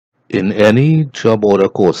In any job order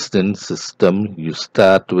costing system, you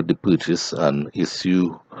start with the purchase and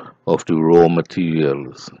issue of the raw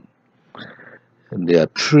materials. And there are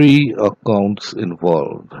three accounts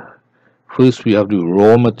involved. First, we have the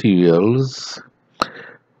raw materials,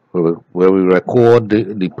 where we record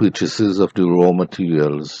the purchases of the raw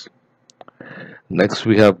materials. Next,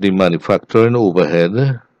 we have the manufacturing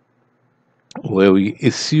overhead, where we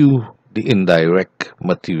issue the indirect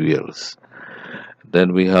materials.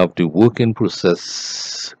 Then we have the work in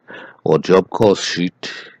process or job cost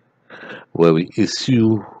sheet, where we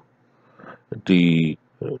issue the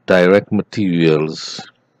direct materials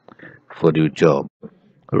for the job.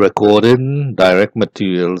 Recording direct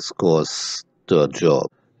materials cost to a job.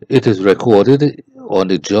 It is recorded on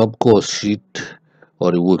the job cost sheet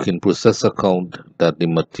or the work in process account that the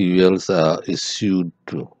materials are issued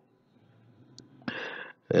to.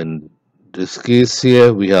 In this case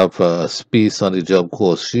here, we have a space on the job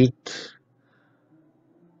cost sheet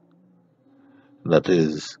that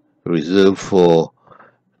is reserved for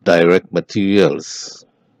direct materials.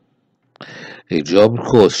 A job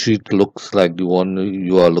cost sheet looks like the one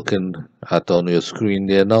you are looking at on your screen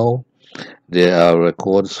there now. There are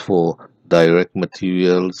records for direct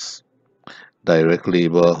materials, direct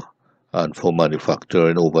labor, and for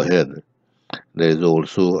manufacturing overhead. There is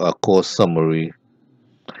also a cost summary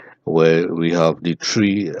where we have the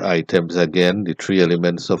three items again, the three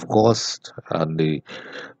elements of cost, and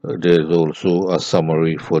there is also a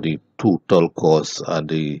summary for the total cost and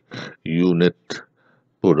the unit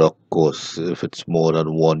product cost if it's more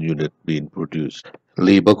than one unit being produced.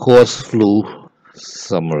 Labor cost flow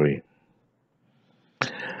summary.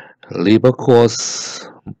 Labor costs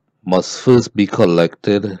must first be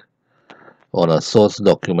collected on a source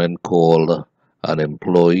document called an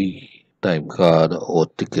employee time card or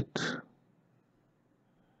ticket.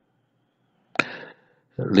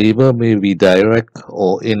 Labor may be direct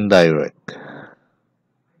or indirect.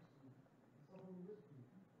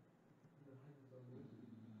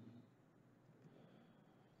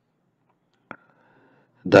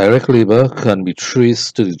 Direct labor can be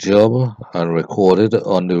traced to the job and recorded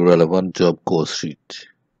on the relevant job cost sheet.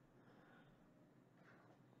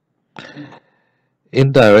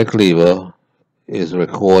 Indirect labor is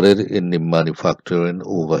recorded in the manufacturing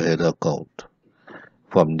overhead account.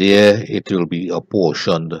 From there, it will be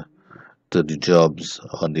apportioned to the jobs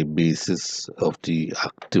on the basis of the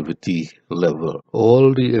activity level.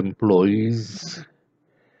 All the employees'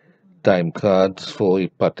 time cards for a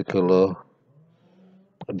particular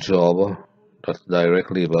job, that's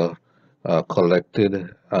direct labor, are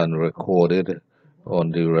collected and recorded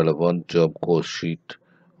on the relevant job cost sheet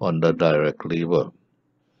under direct labor.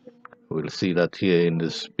 We'll see that here in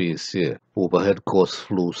this space here. Overhead cost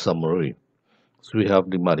flow summary. So we have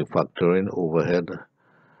the manufacturing overhead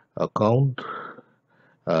account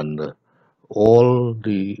and all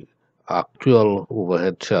the actual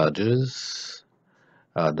overhead charges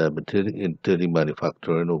are debited into the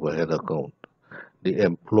manufacturing overhead account. The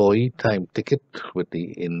employee time ticket with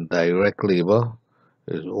the indirect labor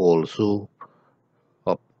is also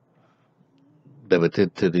up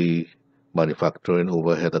debited to the manufacturing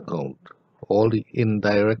overhead account. All the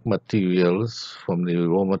indirect materials from the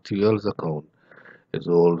raw materials account is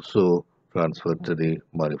also transferred to the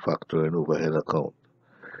manufacturing overhead account.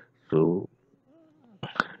 So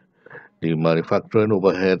the manufacturing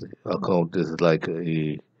overhead account is like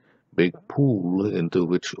a big pool into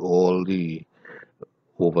which all the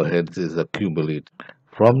overheads is accumulated.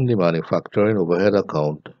 From the manufacturing overhead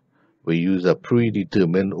account, we use a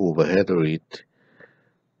predetermined overhead rate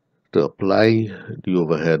to apply the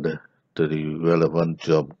overhead to the relevant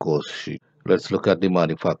job cost sheet. Let's look at the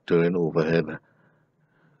manufacturing overhead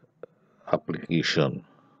application.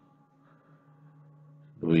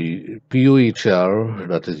 The POHR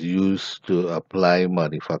that is used to apply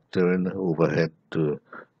manufacturing overhead to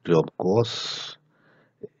job costs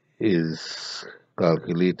is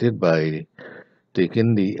calculated by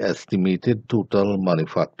taking the estimated total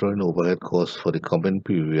manufacturing overhead cost for the coming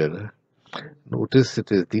period. Notice it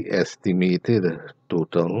is the estimated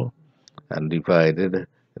total and divided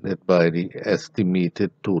it by the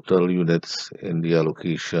estimated total units in the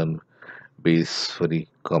allocation base for the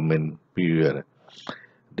coming period.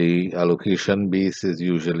 The allocation base is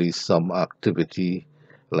usually some activity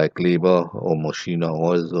like labor or machine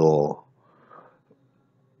hours or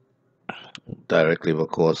direct labor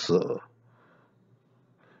costs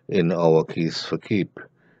in our case for keep.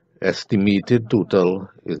 Estimated total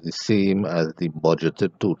is the same as the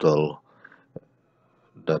budgeted total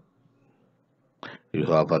that you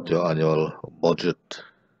have at your annual budget.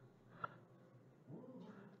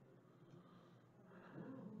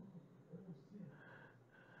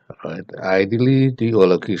 right? Ideally, the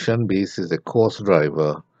allocation base is a cost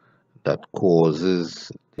driver that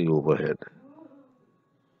causes the overhead.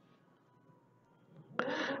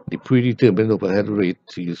 The predetermined overhead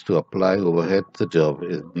rate used to apply overhead to job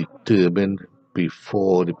is determined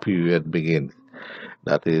before the period begins.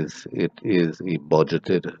 That is, it is a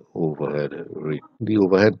budgeted overhead rate. The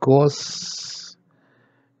overhead costs,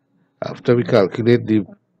 after we calculate the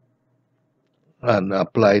and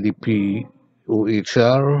apply the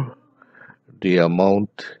POHR, the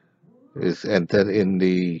amount is entered in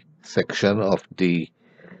the section of the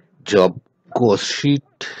job cost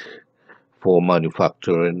sheet for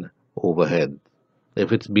manufacturing overhead.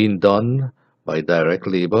 If it's being done by direct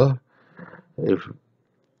labor, if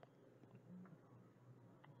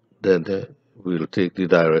then we'll take the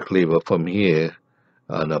direct labor from here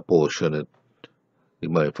and apportion it the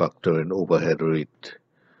manufacturing overhead rate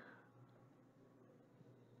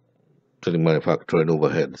to the manufacturing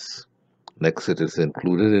overheads. Next, it is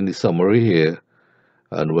included in the summary here,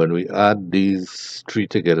 and when we add these three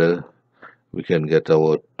together, we can get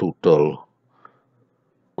our total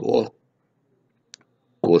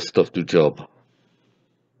cost of the job.